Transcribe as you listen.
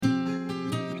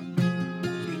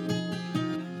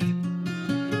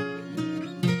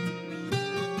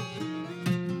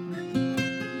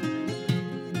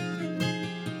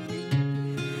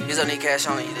Here's only cash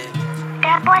on you, then.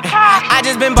 I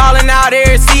just been ballin' out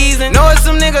every season. Know it's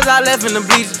some niggas I left in the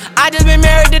bleachers. I just been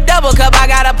married to double cup. I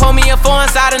gotta pour me a 4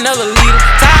 inside another liter.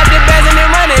 Tie up the bands and then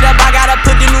run it up. I gotta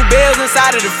put the new bells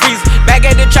inside of the freezer. Back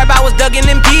at the trap, I was ducking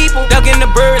them people, ducking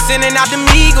the birds, sending out them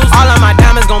eagles. All of my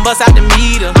diamonds gon' bust out the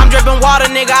meter. I'm drippin'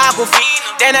 water, nigga,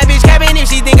 Aquafina. Then that bitch capping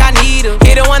if she think I need her.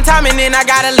 Hit her one time and then I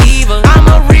gotta leave her. I'm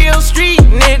a real street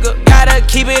nigga, gotta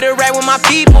keep it a rap with my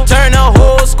people. Turn the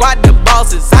whole squad to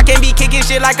bosses. I can't be kicking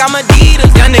shit like I'm Adidas.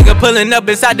 Young nigga pulling up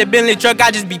inside the Bentley truck, I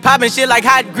just be popping shit like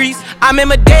hot grease. I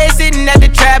remember dead sitting at the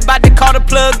trap, bout to call the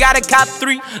plug, got a cop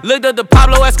 3. Looked up the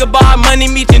Pablo Escobar, Money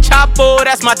Meech and Chapo,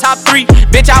 that's my top 3.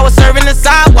 Bitch, I was serving the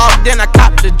sidewalk, then I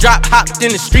copped the drop, hopped in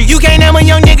the street. You can't name a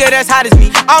young nigga that's hot as me.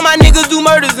 All my niggas do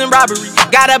murders and robbery.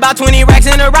 Got about 20 racks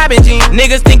in a robbing jean.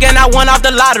 Niggas thinking I won off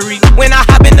the lottery. When I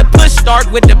hop in the push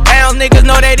start with the pounds, niggas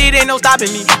know that it ain't no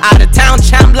stopping me. Out of town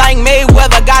champ like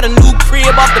Mayweather, got a new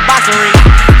crib off the boxing ring.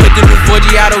 Put the new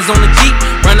 4G autos on the Jeep,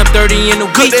 run up 30 in a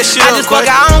week. I just fuck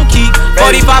I don't keep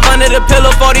 45 under the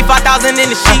pillow, 45,000 in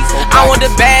the sheets. I want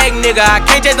the bag, nigga. I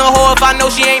can't chase no hoe if I know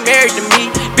she ain't married to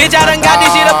me. Bitch, I done got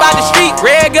this shit up out the street.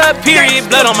 Red gut, period,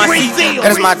 blood on my seat.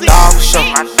 That's my dog for sure.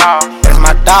 That's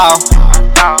my dog.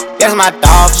 That's my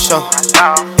dog for sure.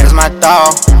 That's my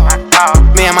dog.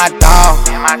 Me and my dog.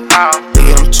 We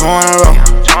get them 2 in a row.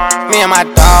 Me and my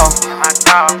dog.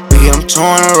 We get them 2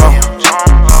 in a row.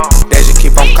 That just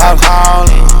keep on calling.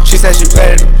 She said she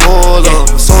ready to pull up.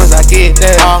 As soon as I get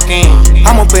there, walk in,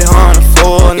 I'ma put her on the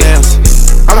floor nails.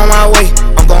 I'm on my way,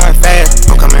 I'm going fast.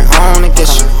 I'm coming home to get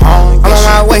you. I'm on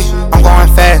my way, I'm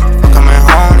going fast. I'm coming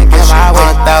home to get you.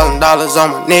 $100,000 on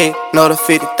my neck, another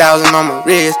 50,000 on my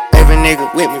wrist. Every nigga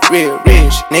with me real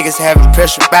rich. Niggas having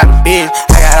pressure about the bitch.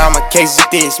 I got all my cases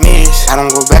dismissed. I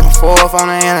don't go back and forth on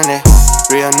the internet.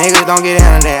 Real niggas don't get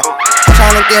into that. I'm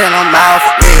tryna get it on my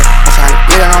for real. I'm tryna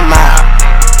get it on my.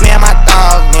 Me and my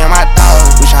dog,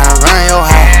 we tryna run your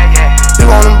house. You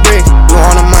want them bricks, you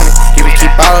want the money, you can keep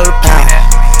all of the pounds.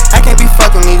 I can't be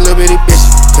fucking these little bitty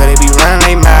bitches, cause they be running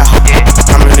they mouth.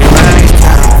 I'm really running this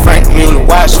town. Frank Mueller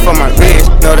watch for my wrist,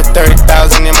 know the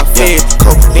 30,000 in my fist,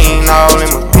 cocaine all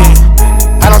in my pee.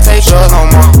 I don't take drugs no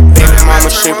more. Baby mama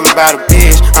tripping about a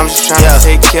bitch. I'm just tryna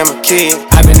take care of my kid.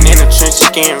 I been in the trenches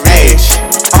getting rich.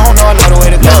 I don't know another way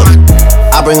to go.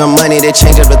 I bring her money, they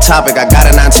change up the topic. I got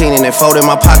a 19 and it fold in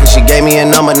my pocket. She gave me a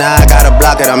number, now I gotta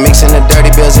block it. I'm mixing the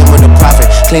dirty bills in with the profit.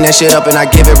 Clean that shit up and I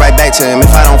give it right back to him.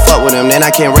 If I don't fuck with him, then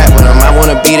I can't rap with him. I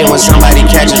wanna beat it when somebody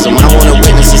catches him. I wanna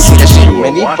witness and see that shit.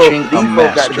 Man, these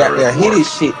folks got goddamn hit this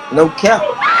shit, no cap.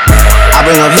 I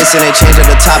bring up hits and they change up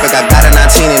the topic. I got a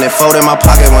 19 and it fold in my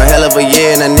pocket. One hell of a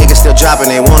year and a nigga still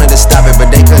dropping. They wanted to stop it, but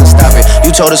they couldn't stop it.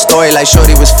 You told a story like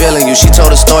Shorty was feeling you. She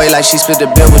told a story like she split the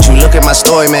bill with you. Look at my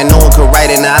story, man, no one could write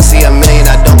it. Now I see a million,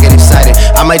 I don't get excited.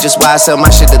 I might just buy sell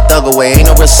my shit the thug away. Ain't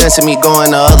no real sense in me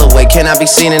going the other way. Can I be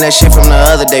seen in that shit from the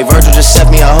other day? Virgil just sent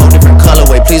me a whole different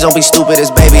colorway. Please don't be stupid, it's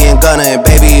Baby and Gunna. And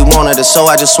baby, you wanted her, so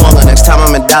I just swung her. Next time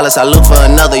I'm in Dallas, I look for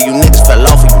another. You niggas fell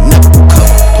off and you never recover.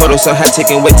 Puddle so hot,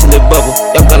 take and wait till it bubble.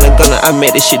 Young gunna, I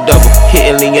made this shit double.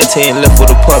 Hitting Lingette and left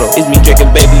with a puddle. It's me drinking,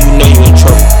 baby, you know you in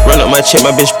trouble. Run up my check, my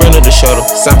bitch sprinter the shuttle.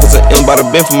 Samples of M, bought a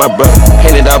bin for my brother.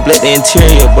 Painted out black, the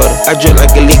interior butter. I drip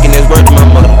like a leak and that's word to my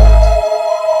mother.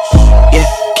 Yeah,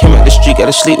 came out the street,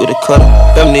 gotta sleep with a cutter.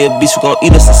 Family of beast, we gon'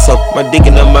 eat us or something. My dick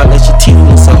in her mouth like she teething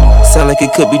or something. Sound like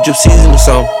it could be drip season or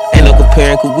something. Ain't no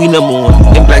comparing, cause we number one.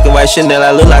 In black and white Chanel,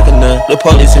 I look like a nun. The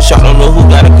police and shot, don't know who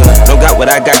got a gun. Don't got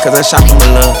what I got, cause I shot from a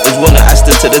lung. This winter, I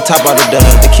stood to the top of the dun.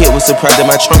 The kid was surprised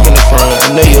at my trunk in the front.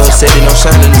 I know you upset, it don't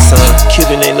shine in the sun.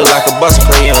 Cuban ain't look like a bus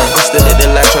crayon. I'm still at the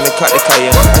light trying to cut the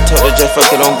cayenne. I told her just fuck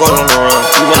it, don't go on the run.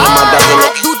 You one of my dogs, I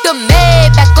do the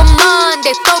Maybach on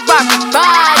Monday, so rock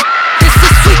Friday. This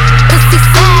is sweet, pussy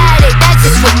Saturday, that's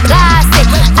just what I say.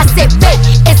 I say, babe,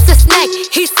 it's a snack.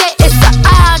 He said it's an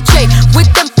entree. With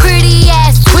them pretty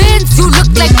ass twins, you look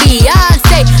like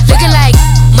Beyonce. Looking like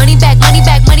money back, money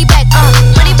back, money back,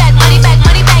 money back, money back,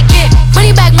 money back, yeah.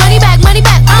 Money back, money back, money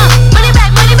back, money back, money back,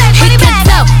 money back. He can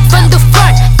tell from the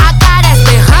front, I got ass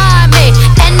behind me.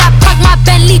 And I park my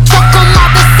Bentley truck on my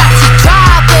Versace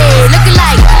driveway. Looking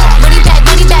like money back,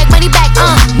 money back, money back,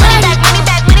 money back, money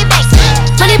back, money back,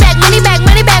 money back, money back,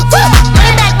 money back, money back,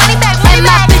 money back, money back. And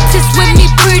my bitches with me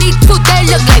pretty too, they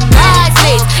look like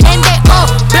bridesmaids. And they all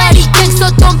bloody gangs, so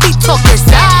don't be talking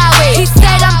sideways. He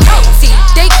said I'm see,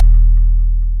 they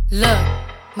look.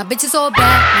 My bitches all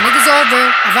bad, my niggas all real.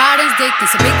 I ride on dick in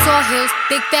some big tall hills,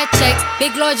 big fat checks,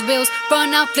 big large bills.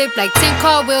 Run out, flip like 10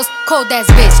 car wheels. Cold ass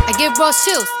bitch, I give raw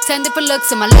chills. 10 different looks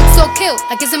and my looks so kill.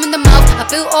 I kiss him in the mouth, I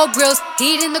feel all grills.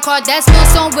 Heat in the car, that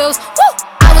smells on wheels. Woo!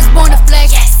 I was was born to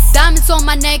flex. Diamonds on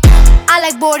my neck. I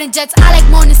like boarding jets, I like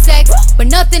more than sex. But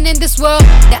nothing in this world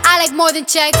that I like more than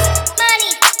checks. Money.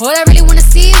 All I really wanna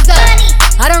see is the money.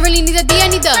 I don't really need a D, I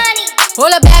need the money. All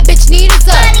a bad bitch need is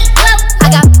the money. I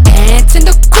got bands in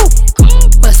the coop,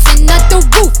 bustin' out the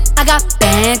roof. I got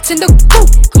bands in the coop.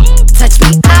 Touch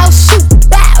me, I'll shoot.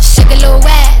 Wow, shake a little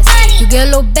ass. You get a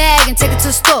little bag and take it to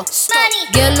the store.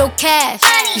 Get a little cash.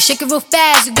 You shake it real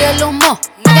fast, you get a little more.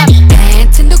 I got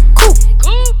bands in the coop,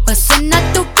 bustin' out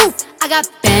the roof. I got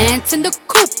bands in the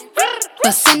coop,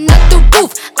 bustin' out the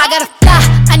roof. I gotta fly,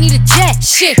 I need a jet.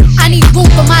 Shit, I need room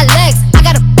for my legs. I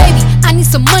got a baby, I need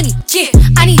some money. Yeah,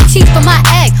 I need teeth for my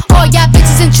egg. All y'all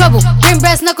bitches in trouble. Bring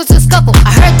brass knuckles to scuffle.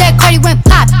 I heard that Cardi went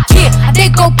pop. Yeah, they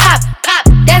go pop, pop.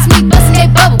 That's me bustin'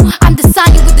 that bubble. I'm the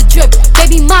Sonya with the drip,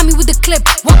 baby mommy with the clip.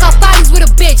 Walk out bodies with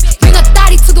a bitch. Bring a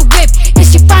thotty to the whip.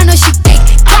 Is she fine or she fake?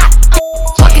 God,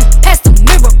 fucking past the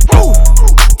mirror. Ooh,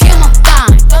 damn I'm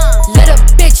fine. Let a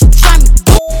bitch try me.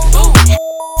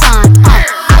 Time.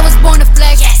 I was born to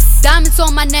flex. Diamonds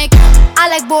on my neck. I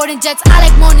like boarding jets. I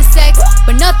like more than sex.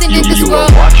 But nothing in this world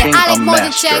that I like more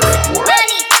than checks.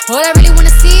 All I really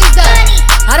wanna see is the money.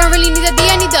 I don't really need a D,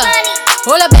 I need the money.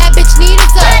 All a bad bitch need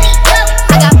is the money.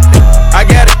 I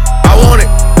got it, I want it,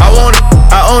 I want it,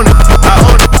 I own it, I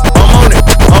own it, I'm on it,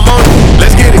 I'm on it.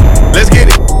 Let's get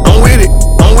it, I'm with it,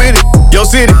 I'm with it. Yo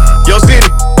city,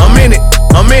 I'm in it,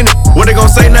 I'm in it. What they gon'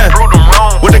 say now? Prove them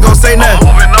wrong. What they gon' say now?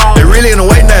 They really in the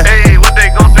way now. Hey, what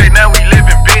they gon' say now? We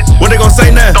living, bitch. What they gon'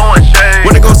 say now? Throwing shade.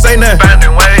 What they gon' say now?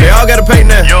 Finding ways. They all gotta pay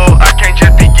now. Yo, I can't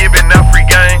just be giving out free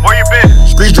game. Where you been?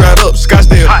 Streets dried up,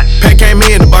 Scottsdale. Pack came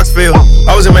in, the box fell.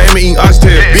 I was in Miami eating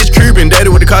oxtail. Yeah. Bitch Cuban, daddy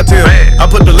with the cocktail. Man. I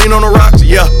put the lean on the rocks,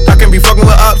 yeah. I can't be fucking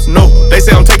with ops, no. They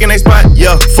say I'm taking they spot,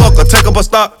 yeah. Fuck or take up a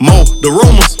stock, mo. The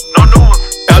rumors, No new ones.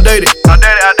 outdated.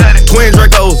 Outdated. Twin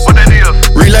Dracos, What that is?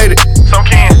 related. Some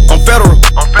can. I'm federal,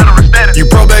 I'm federal status. you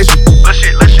probation. Little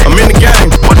shit. I'm in the game,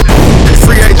 What's this?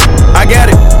 free agent. I got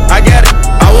it,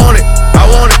 I want it, I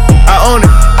want it, I own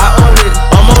it, I own it,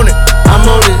 I'm on it, I'm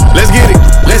on it. Let's get it,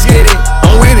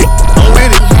 I'm with it, I'm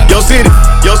with it. Yo city,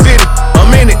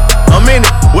 I'm in it, I'm in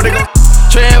it. What they gon'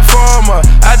 Transformer,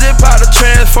 I just popped a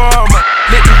transformer.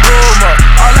 Lit the rumor,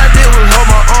 all I did was hold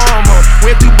my arm up.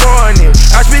 Went through boring it,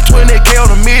 I spit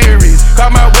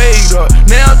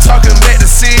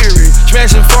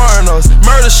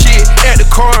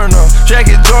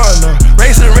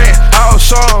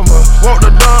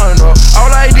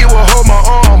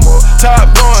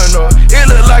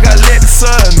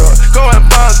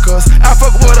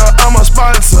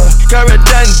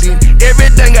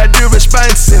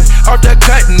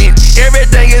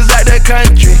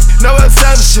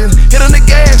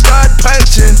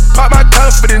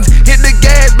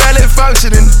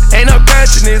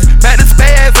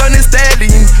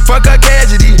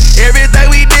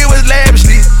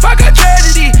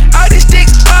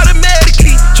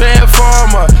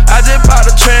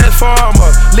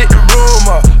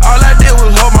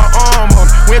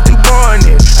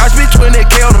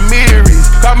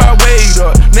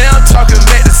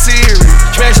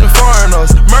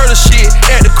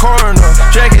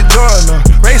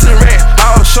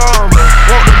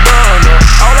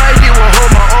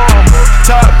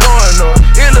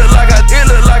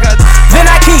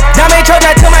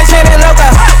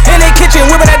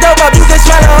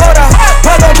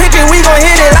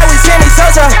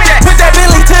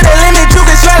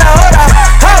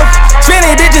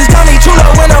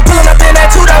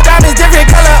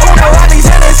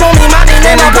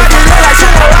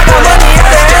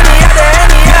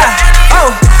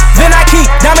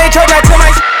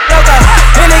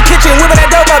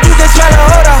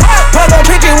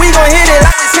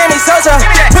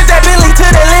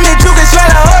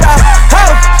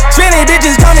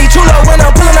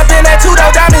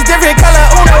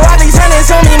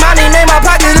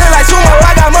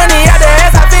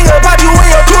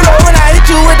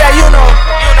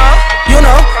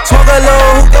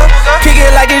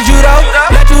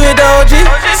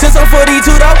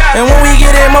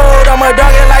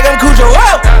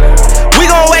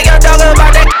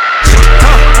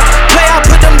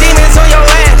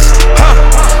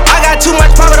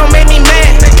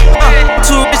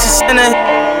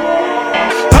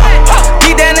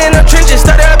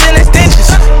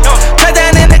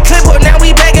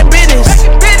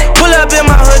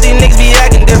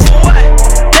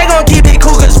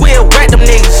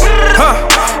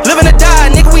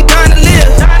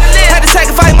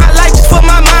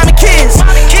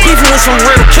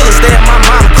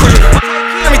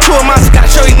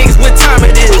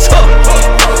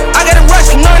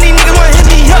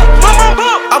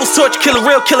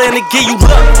real killer and to give you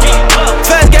luck.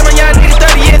 Fast game on y'all niggas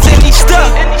 30 years and he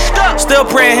stuck. Still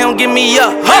praying he don't give me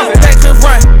up. Back to the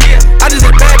front. I just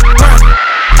hit back run.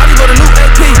 I just go to new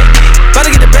AP. About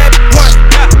to get the bad one.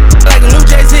 Like a new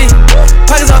Jay-Z.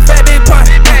 Pockets all fat, big pun.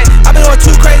 I been going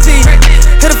too crazy.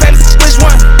 Hit the famous, which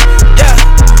one?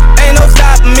 Yeah. Ain't no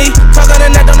stopping me. Talk on the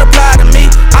net don't apply to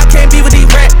me. I can't be with these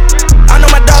rats. I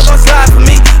know my dog gon' slide for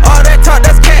me. All that talk,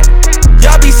 that's cat.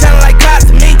 Y'all be sounding like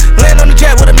cops to me. Land on the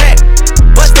jet with a Mac.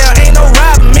 Bust down, ain't no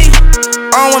robbing me.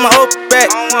 I don't want my old back.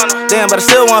 Damn, but I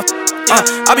still want.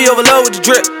 I be overloaded with the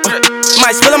drip.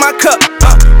 Might spill in my cup.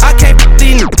 I can't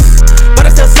these niggas, but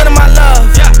I still send my love.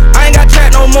 I ain't got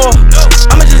track no more.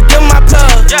 I'ma just give 'em my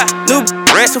plug. New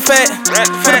rats so fat.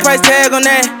 Put a price tag on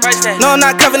that. No, I'm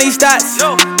not covering these stats.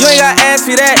 You ain't gotta ask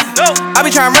me that. I be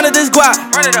trying to run to this guap.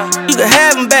 You can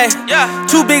have them back.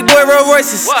 2 big boy Rolls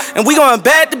Royces, and we going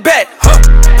back to back.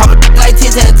 Pop a like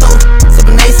tic-tac-toe.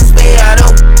 Sippin' Ace and spade out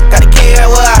of. Gotta carry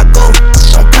where I go.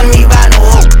 Don't come to me by no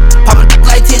hoe. Pop a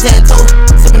like tic-tac-toe.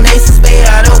 Sippin' Ace and spade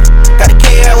out of. Gotta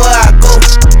carry where I go.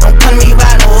 Don't come to me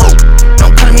by no hoe.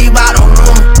 Don't come to me by no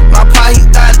room. My pa, he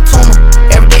got a tumor.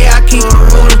 Every day I keep a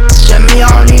ruler. Just me, I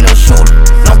don't need no shooter.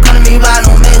 Don't come to me by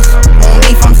no mess. Won't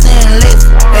be from saying less.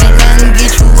 Ain't nothing to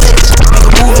get you wet. Make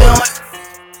a movie on.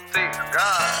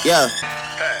 Yeah.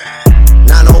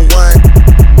 901.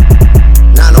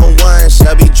 901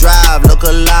 Shelby Drive. Look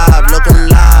alive, look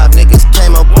alive. Niggas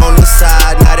came up on this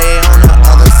side. Now they on the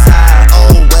other side.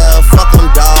 Oh well, fuck them,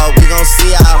 dawg. We gon'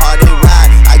 see how hard they ride.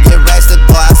 I get racks to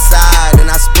go outside. And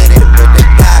I spit it with the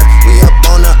guys. We up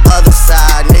on the other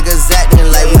side. Niggas acting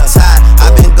like we tied.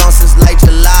 I been gone since like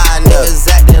July. Niggas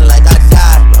acting like I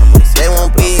died. They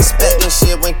won't be expecting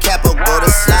shit when Capo go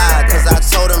to slide. Cause I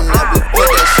told them that we put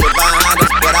that shit behind us,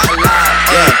 but I lied.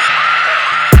 Yeah.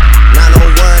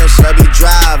 901 Shelby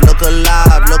Drive. Look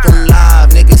alive, look alive.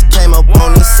 Niggas came up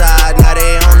on this side. Now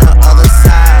they on the other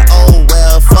side. Oh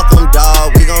well, fuck them,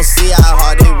 dawg. We gon' see how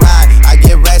hard they ride. I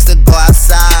get racks to go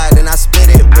outside. And I spit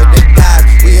it with the guys.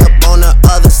 We up on the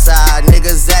other side.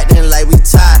 Niggas acting like we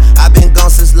tied. I been gone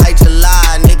since like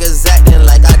July. Niggas acting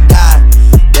like I died.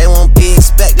 They won't be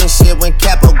expecting shit when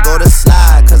Capo go to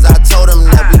slide. Cause I told them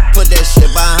that we put that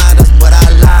shit behind us, but I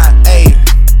lied.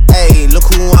 Hey, look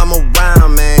who I'm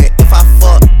around, man. If I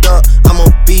fucked up, I'ma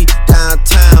be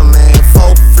downtown, man.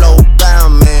 4 flow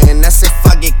bound, man. That's if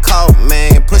I get caught,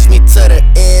 man. Push me to the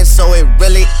edge, so it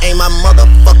really ain't my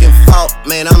motherfucking fault,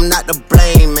 man. I'm not to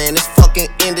blame, man. This fucking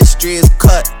industry is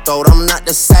cutthroat. I'm not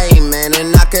the same, man.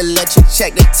 And I could let you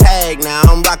check the tag now.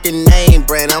 I'm rocking name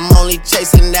brand. I'm only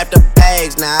chasing after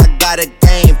bags now. I got a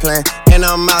game plan, and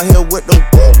I'm out here with them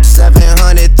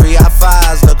 700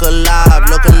 3i5s. Look alive,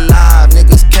 look alive.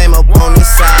 Niggas came up on this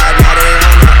side, now they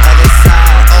on the other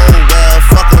side. Oh well,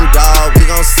 fuck them, dawg. We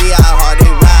gon' see how hard they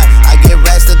ride. I get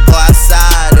racks to go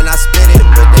outside, and I spit it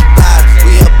with the guys.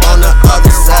 We up on the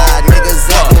other side. Niggas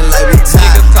acting like we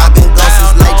tied. I been gone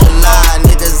since like July.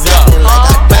 Niggas acting like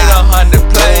I died. Made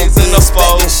 100 plays in the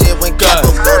fold.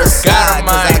 Got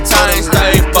my time,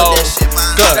 stay focused.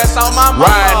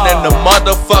 Riding in the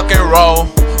motherfucking road.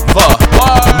 Fuck.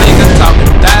 Niggas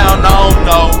talking down, I don't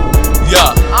know.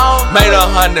 Yeah. Made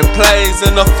 100 plays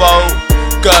in the fold.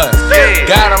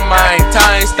 Got a mind,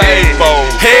 time, stay bold.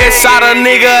 Headshot a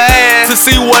nigga ass to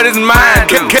see what is mine.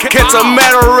 Catch a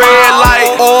metal red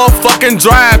light or a fucking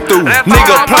drive through.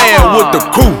 Nigga playing with the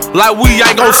crew like we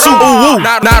ain't gon' shoot. Ooh,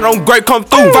 now them great come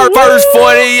through. First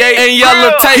 48 and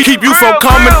yellow tape keep you from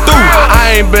coming through.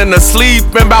 I ain't been asleep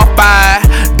in about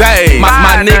 5 days.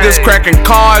 My niggas cracking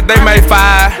cards, they make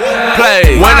 5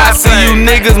 plays. When I see you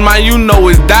niggas, man, you know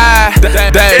it's die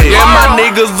day. Yeah, my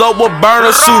niggas up with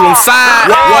burner, shoot them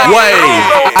side. Wait,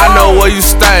 I know where you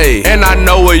stay, and I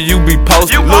know where you be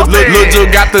posted. Lil' Jill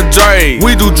got the Dre.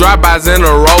 We do drive-bys in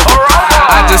a Rover.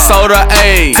 I just sold a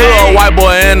A to a white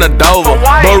boy in a Dover,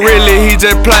 but really he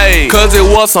just played, cause it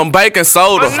was some baking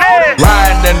soda.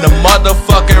 Riding in the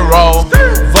motherfucking road.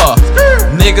 Fuck.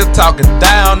 Niggas talking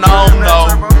down, I don't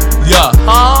know. Yeah.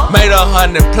 Made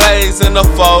 100 plays in the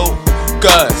fold.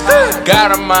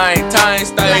 Got a mind, time,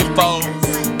 stay focused.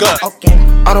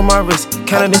 Out on my wrist,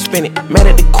 counted and spin it. Mad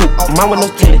at the coupe, mine with no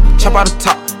tenant. Chop out the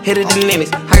top, hit it the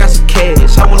limits. I got some cash,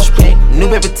 I wanna spend it. New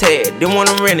paper tag, didn't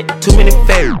wanna rent it. Too many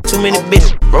fairies, too many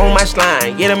bitches. Roll my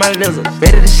slime, get in my lizard.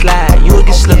 Ready to slide, you will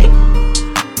get slippin'.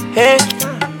 Hey,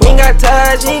 we ain't got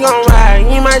ties, you ain't gon' ride.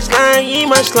 You ain't my slime, you ain't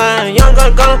my slime. You ain't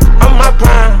gonna go, I'm my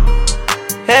prime.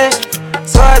 Hey,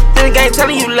 so I think I ain't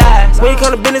telling you lies. When you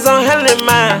come to business, I'm handling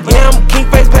mine. Yeah, I'm king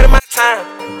face, better my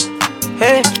time.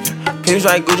 Hey. Pins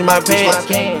like Gucci my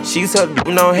pants. She sell with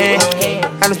no hand.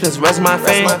 I done spent the rest of my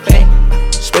fame.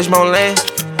 Space my own land.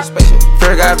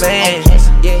 Fair got bands.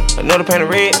 Another pan of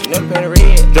red.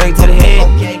 Drink to the head.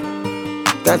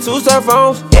 Got 2 cell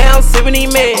phones, yeah, I'm sipping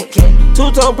these meds.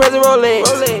 2-tone present Rolex.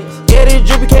 Yeah, this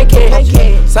drippy can't catch.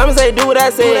 Simon say, do what I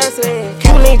said.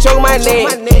 Cuban link choke my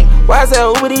neck. Why I say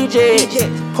Uber DJ?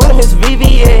 Pull him his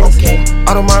VVS.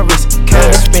 Out on my wrist,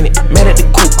 can't spin it. Mad at the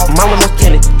coupe, mama no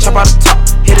tenant. Chop out the top,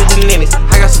 hit it the limits.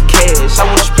 I got some cash, I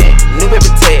wanna spend. New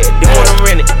paper tag, didn't wanna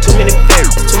rent it. Too many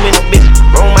fairies, too many bitches.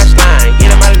 Roll my slime,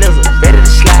 yeah, my lizard, ready to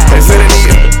slide. They say they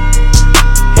need it.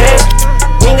 Yeah,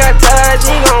 we ain't got touch,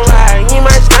 you ain't gon' lie. You ain't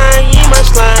my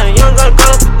slime, you ain't gonna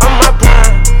come on my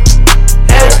prime.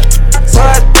 Yeah, so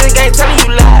I think I ain't telling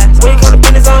you lies. When you come to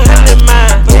business, I'm handling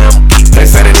mine. Yeah, I'm They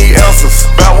say they need answers.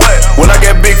 About what? When I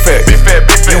get big fat.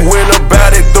 You went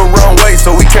about it the wrong way,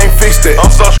 so we can't fix that.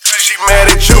 I'm so she mad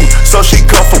at you, so she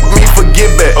come for me for get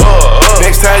back.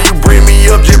 Next time you bring me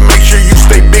up, just make sure you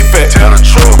stay big fat. Tell the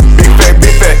truth. Big fat,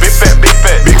 big fat, big fat, big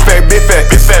fat, big fat, big fat,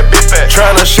 big fat, big fat.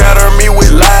 Tryna shatter me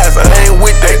with lies, I ain't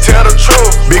with that. Tell the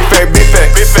truth. Big fat, big fat,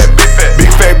 big fat, big fat,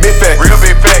 big fat, big fat. Real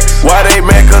big facts. Why they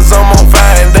mad? Cause I'm on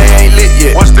fire and they ain't lit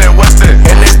yet. What's that?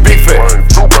 And it's big fat.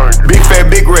 Big fat,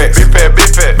 big racks. Big fat, big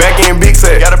fat. Back in big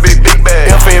sack. Got a big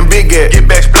bag. F and big gat. Get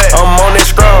back splat. I'm on that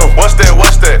strong. What's that?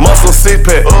 Muscle six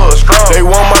pack. Strong. They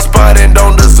want my spot and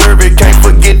don't deserve it. Can't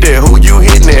forget that. Who you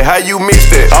hitting it? How you mix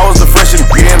that? I was the freshest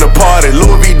in the party.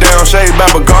 Louis V down, shades by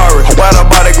Bagari. Why the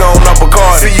body gone up a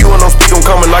card? See you and don't speak, I'm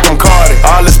coming like I'm Cardi.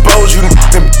 I'll expose you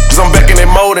niggas, I'm back in that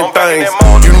molding things.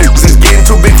 You niggas is getting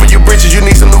too big for your britches. You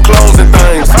need some new clothes and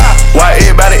things. Why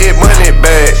everybody eat money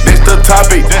bad? This the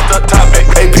topic.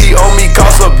 AP on me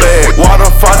cost a bag. Water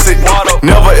faucet.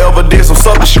 Never ever did some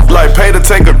sucker shit like pay to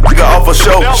take a nigga off a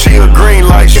show. She a green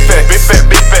light. She fat. Big fat,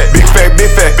 big fat, big fat, big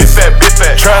fat, big fat, big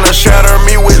fat. Tryna shatter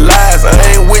me with lies. I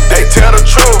ain't with that. Tell the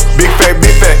truth. Big fat,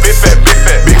 big fat, big fat, big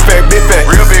fat, big fat, big fat.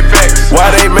 Real big facts. Why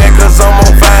they mad? Cause I'm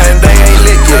on fire and they ain't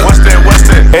lit yet. What's that?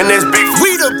 And this big.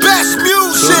 We the best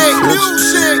music.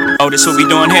 Oh, this what we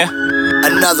doing here?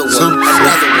 Another one.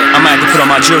 I might have to put on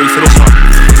my jewelry for this one.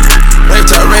 Rave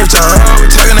talk, we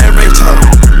talking that rave talk.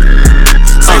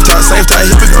 Safe talk,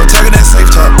 here we go, talking that safe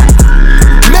talk.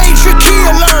 Major key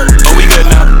alert. Oh, we good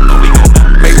now.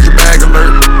 Major bag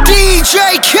alert.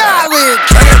 DJ Khaled.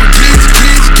 I got them keys.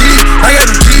 I got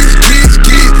them keys.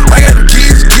 I got them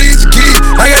keys.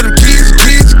 I got them keys.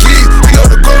 We go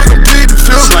to court, we gon' plead the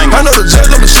fifth. I know the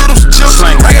judge, I'ma shoot him some chips.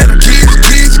 I got them keys.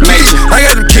 I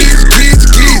got them keys.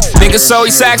 Niggas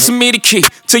always asking me the key.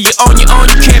 Till you own your own,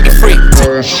 you can't be free.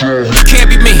 You can't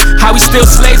be me. How we still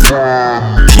slaves?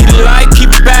 Keep the light,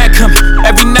 keep the bag coming.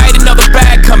 Every night another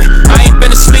bag coming. I ain't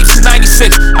been asleep since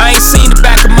 96. I ain't seen the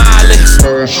back of my eyelids.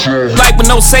 Like with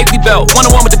no safety belt.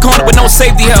 101 with the corner with no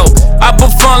safety help. I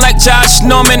put fun like Josh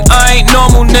Norman. I ain't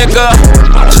normal, nigga.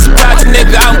 Just a project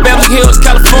nigga out in Beverly Hills,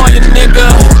 California, nigga.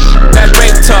 That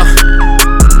rape talk.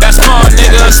 That's small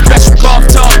nigga, special golf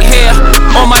talk here.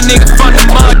 All my niggas from the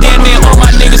mud, damn near all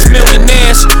my niggas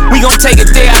millionaires. We gon' take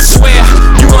it there, I swear.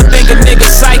 You gon' think a nigga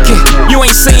psychic. You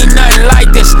ain't seen nothing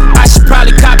like this. I should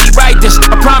probably copyright this.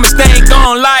 I promise they ain't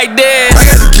gon' like this.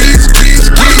 I got the keys.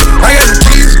 I got the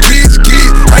keys.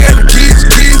 I got the keys.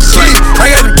 I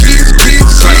got the keys.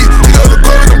 We go to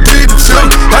court, we gon' plead the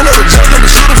fifth. I know the judge, I'ma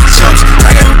shoot him some chips.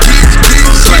 I got the keys.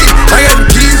 I got the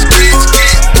keys.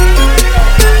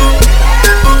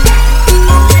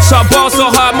 So I ball so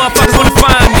hard, motherfuckers wanna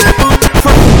find me.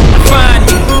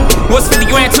 What's 50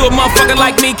 grand to a motherfucker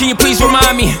like me? Can you please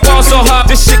remind me? Ball so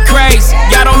hard, this shit crazy.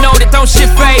 Y'all don't know that don't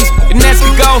shit phase. And that's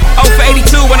we go 0 for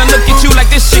 82 when I look at you like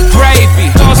this shit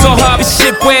gravy. Ball so hard, this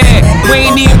shit weird. We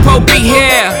ain't even po be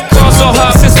here. Ball so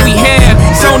hard since we here.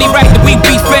 It's only right that we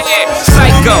be fair.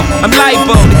 Psycho, I'm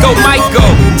libo to go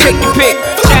Michael. Take your pick.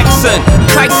 Jackson,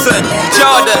 Tyson,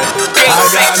 Jordan. I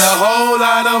got a whole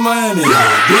lot of money.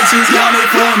 Bitches calling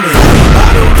for me.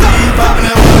 I don't keep popping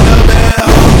that one up that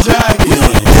whole jacket.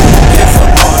 It's a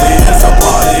party, it's a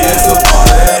party, it's a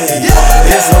party.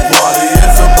 It's a party,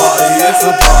 it's a party, it's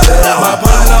a party. My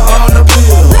partner on the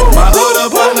bill, my hood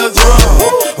up on the drum.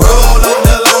 Roll up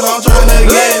the line, I'm tryna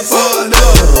get fucked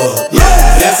up.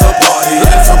 It's a party,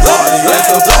 it's a party, it's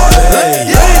a party.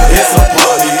 It's a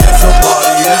party, it's a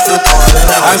party, it's a party.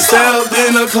 I stepped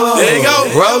in the club,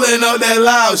 rolling up that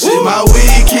loud shit. My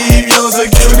weed keep your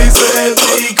security says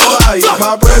be quiet.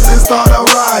 My presence start a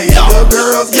riot, the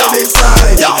girls get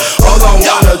excited. Hold on,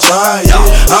 wanna try it?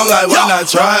 I'm like, why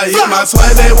not try it? My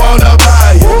swag they wanna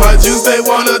buy it, my juice they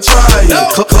wanna try it.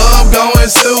 Club going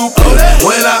stupid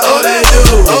when I they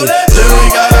do it. Jury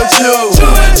gotta choose,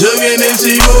 jugging and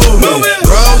she moving.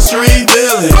 Grocery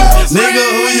dealing, nigga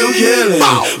who you killing?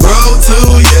 Bro,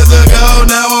 2 years ago,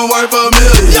 now I'm worth $1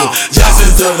 million. Just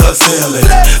in to the ceiling.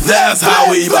 That's how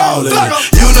we ballin'.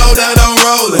 You know that I'm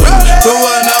rollin' to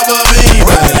another beat.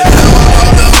 Now I'm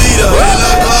on the meter in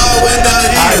the club with the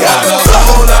heat. I got a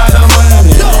whole lot of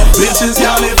money. Bitches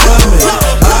counting for me.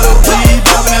 I don't keep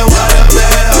poppin' and what a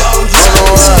bad hoe do.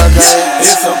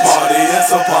 It's a party,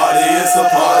 it's a party, it's a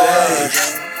party.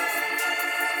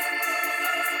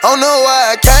 Don't know why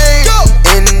I came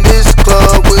in this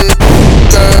club with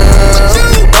girls.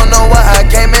 Don't know why I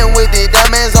came in with the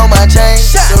diamonds on my chain.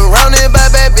 Surrounded by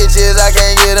bad bitches, I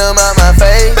can't get them out my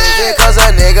face. Is it cause a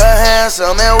nigga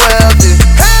handsome and wealthy?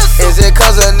 Is it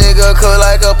cause a nigga cook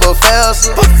like a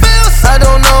professor? I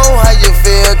don't know how you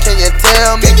feel, can you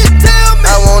tell me?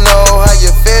 I won't know how you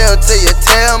feel till you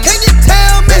tell me.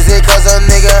 Is it cause a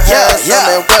nigga handsome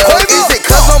and wealthy? Is it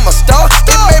cause I'm a star?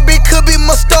 It maybe could be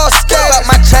my star. Scale out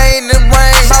my chain and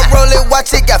ring. My Rolex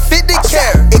watch, it got 50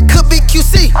 carat. It could be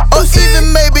QC, or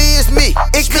even maybe it's me.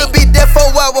 It could be that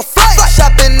 4-hour flight.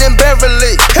 Shopping in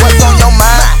Beverly. What's on your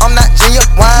mind? I'm not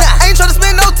genuine. I ain't tryna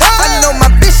spend no time. I know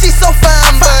my bitch, she so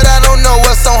fine, but I don't know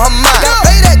what's on her mind.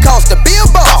 Pay that cost to be a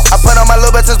boss. I put on my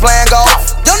little bitches playing golf.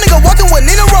 Young nigga walking with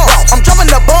Nina Ross. I'm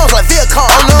dropping the bombs like Viacom.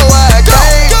 Don't know why I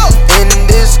came in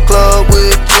this club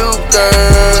with you, girl.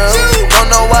 Don't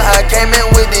know why I came in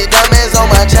with the diamonds on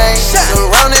my chain.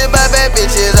 Surrounded by bad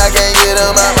bitches, I can't get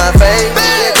them out my face.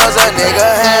 Because a nigga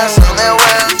handsome and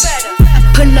well.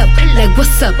 Pull up, like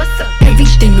what's up?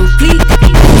 Everything on fleek.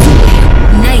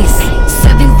 Nice,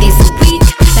 7 days a week.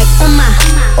 Like oh my.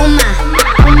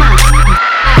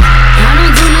 I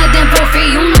don't do nothing for free,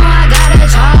 you know I gotta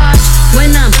charge.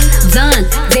 When I'm done,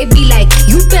 they be like,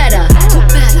 you better.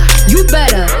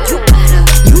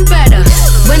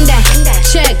 When that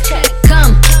check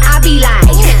come, I be like,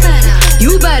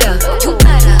 you better.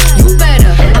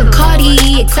 I'm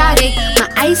Cardi, exotic, my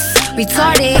ice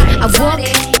retarded. I walk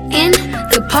in,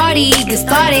 the party get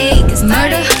started.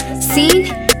 Murder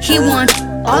scene, he want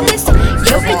all this.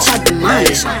 Yo, bitch, I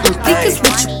demolish. I'm fake is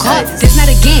what you call. This not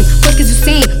a game. What is you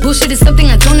saying? Bullshit is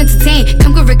something I don't entertain.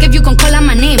 Come correct if you gon' call out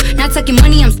my name. Not talking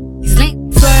money, I'm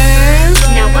slang. Swerve.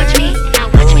 Now watch me.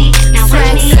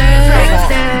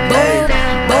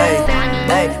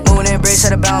 Moving in bricks,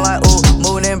 had a bound like ooh.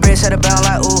 Moving in bricks, had a bound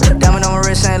like ooh. Diamond on my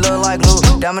wrist ain't look like glue.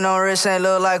 Diamond on my wrist ain't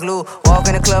look like glue. Walk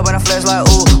in the club and I flex like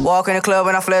ooh. Walk in the club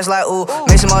and I flex like ooh.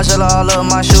 Mix marshall all up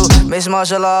my shoe. Mix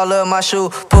marshall all up my shoe.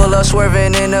 Pull up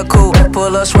swerving in the coupe.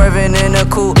 Pull up swerving in the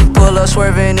coupe. Pull up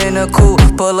swerving in the coupe.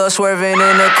 Pull up swerving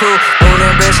in the coupe. Moving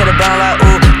in bricks, had a bound like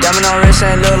ooh. Diamond on my wrist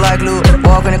ain't look like glue.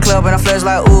 Walk in the club and I flex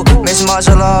like ooh. Mix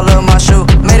marshall all up my shoe.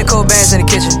 Made a cold bands in the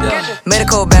kitchen. Made a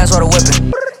cold bands while the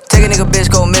whipping. Take a nigga bitch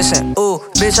go missing, ooh.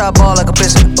 Bitch I ball like a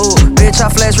piston, ooh. Bitch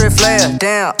I flex Ric Flair,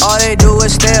 damn. All they do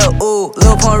is stare, ooh.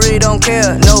 Lil Pump really don't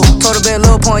care, no. Told a bit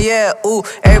Lil Pump, yeah, ooh.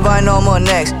 Everybody know I'm on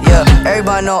next, yeah.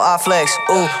 Everybody know I flex,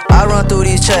 ooh. I run through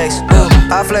these checks, ooh.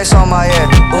 I flex on my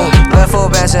head, ooh. Left 4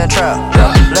 bands in the trap,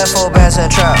 left 4 bands in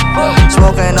the trap.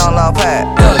 Smoking on loud pack,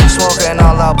 smoking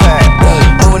on loud pack,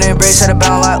 ooh. Moving in bricks, had a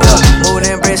bound like ooh. Moving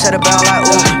in bricks, had a bound like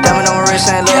ooh. Diamond on my wrist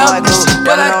ain't look like glue.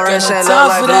 Diamond on my wrist ain't look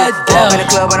like glue. Walk in the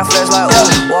club and I flex like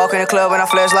ooh. Walk in the club and I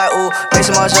flex like ooh. Mix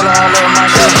some marshmallow all over my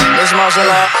shirt. Mix some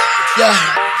marshmallow.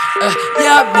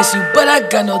 Yeah, I miss you, but I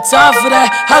got no time for that.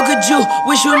 How could you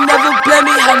wish you never play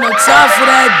me? Had no time for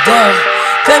that, damn.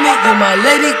 Play me, you my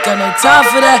lady, got no time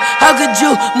for that. How could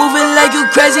you moving like you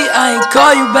crazy? I ain't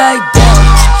call you back, damn.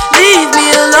 Leave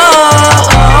me alone,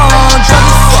 drunk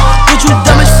as fuck, bitch you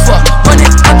dumb as fuck, running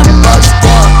out the box,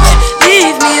 damn.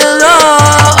 Leave me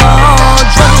alone,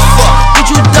 drunk as fuck,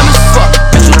 bitch you dumb as fuck,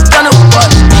 bitch you done a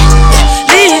what?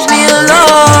 Leave me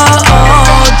alone,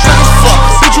 drunk as fuck,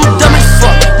 bitch you dumb as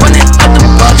fuck, running out the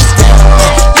box, damn.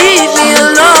 Leave me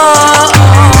alone,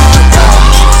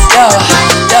 yeah.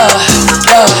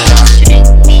 Drink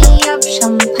me up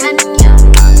champagne,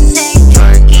 say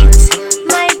it's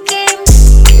my game.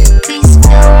 Please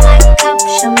fill my cup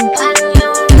champagne,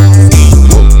 say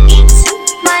it's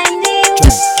my name.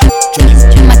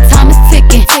 My time is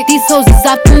ticking, these hoes is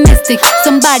optimistic.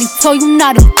 Somebody told you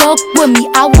not to fuck with me,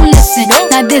 I will listen.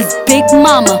 Now this big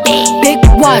mama, big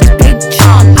watch, big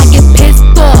charm. I get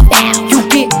pissed off, you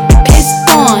get pissed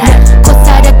on. Cause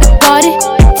out at the garden,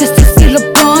 just to see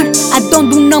LeBron. I don't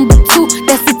do number 2,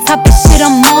 that's the type of shit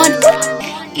I'm on.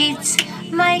 It's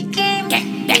my game.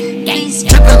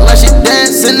 Trippin' like she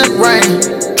dance in the rain.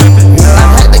 I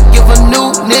had to give a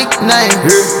new nickname.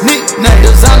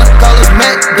 Designer call us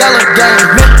Met Gala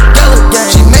Gang.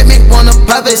 She make me wanna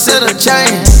pop it, set a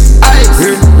chain. Ice,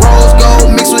 rose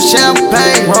gold mixed with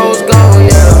champagne. Rose gold,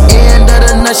 yeah. End of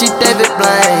the night, she David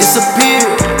Blaine. Disappeared.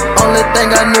 Only thing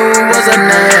I knew was her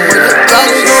name. I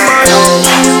was on my own,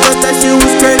 but that shit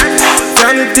was crazy.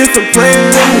 Trying to different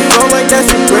player in the zone like that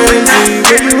shit crazy.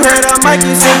 When you heard I might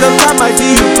get sent up top, my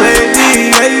G, you played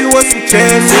me. Hey, you want some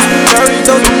chances? Sorry,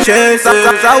 those some chances.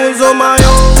 I was on my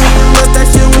own, but that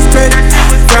shit was crazy.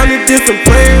 Found a different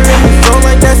player in the zone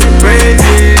like that shit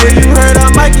crazy. When you heard I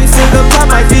might get sent up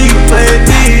top, my G, you played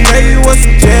me. Hey, you want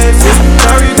some chances?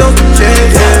 Sorry, those some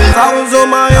chances. I was on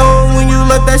my own when you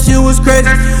left, that shit was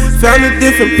crazy. Found a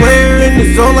different player in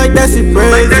the zone like that shit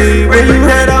crazy. When you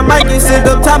heard I might get sent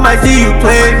up top, my G, you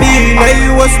played me. Now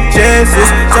you want some chances.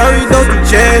 Sorry, those some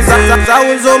chances. I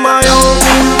was on my own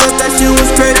when you left, that shit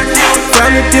was crazy.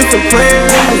 Found a different player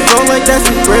in the zone like that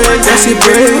shit crazy. That shit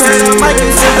crazy. When you heard I might get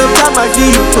sent up top, my G,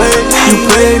 you played me. You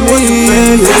played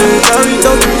me. Sorry,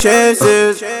 those some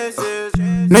chances.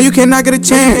 No, you cannot get a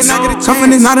chance.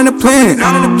 Confidence not in the plan.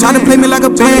 Trying to play me like a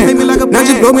band. Now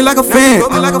just blow me like a fan.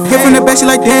 Hit from the back, she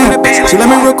like damn. She let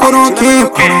me record on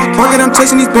cam. Target, I'm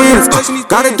chasing these bands.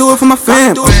 Gotta do it for my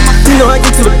fam. You know I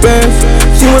get to the best.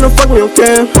 She wanna fuck me on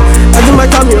cam. I just might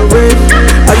call me a rape.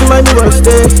 I just might move on the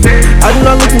stairs. I do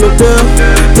not look in the bill.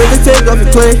 Take the take off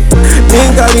your plate. Me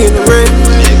and Gotti in the red.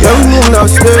 Yeah, we moving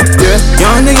outstairs. Yeah,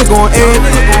 young nigga going egg.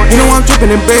 You know I'm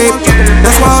drippin' and babe.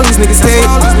 That's why all these niggas hate.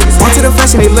 Want to the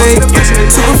fashion they late.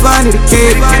 Super fly, need a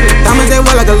cake. Diamonds they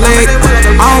wear like a leg.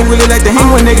 I don't really like to hang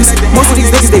with niggas. Most of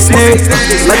these niggas they snake.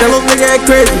 Like that little nigga act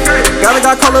crazy. Got a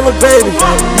guy call little baby.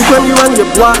 You claim you running your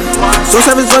block. So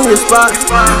savage running your spot.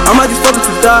 I might just fuck with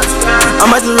your dots. I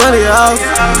might just run to your house.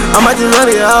 I might just run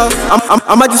to your house.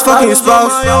 I might just fuck in your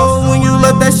spouse. When you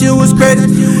left, that shit was crazy.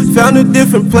 Found a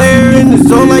different player in the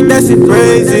zone like that shit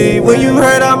crazy. When you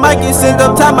heard I might get sent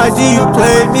up top, my G, you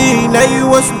played me. Now you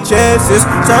want some chances.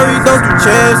 Sorry, those some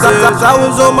chances. I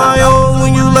was on my own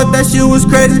when you left, that shit was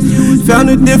crazy. Found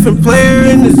a different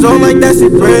player in the zone like that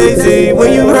shit crazy.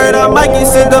 When you heard I might get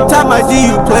sent up top, my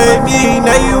G, you played me.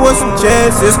 Now you want some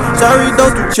chances. Sorry,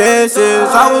 those some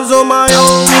chances. I was on my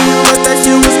own when you left, that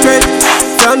shit was crazy.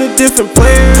 Found a different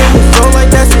player in the zone like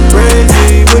that shit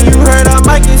crazy. When you heard I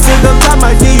might get sent up top,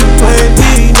 my G, you played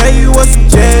me. Now you want some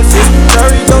chances.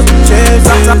 Sorry, those some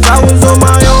chances. I was on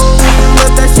my own when you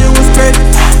left, that shit was crazy.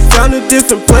 Found a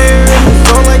different player in the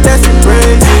zone like that shit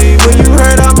crazy. When you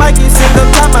heard I might get sent up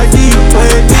top, my G, you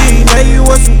played me. Now you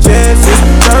want some chances.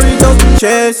 Sorry, those some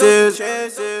chances.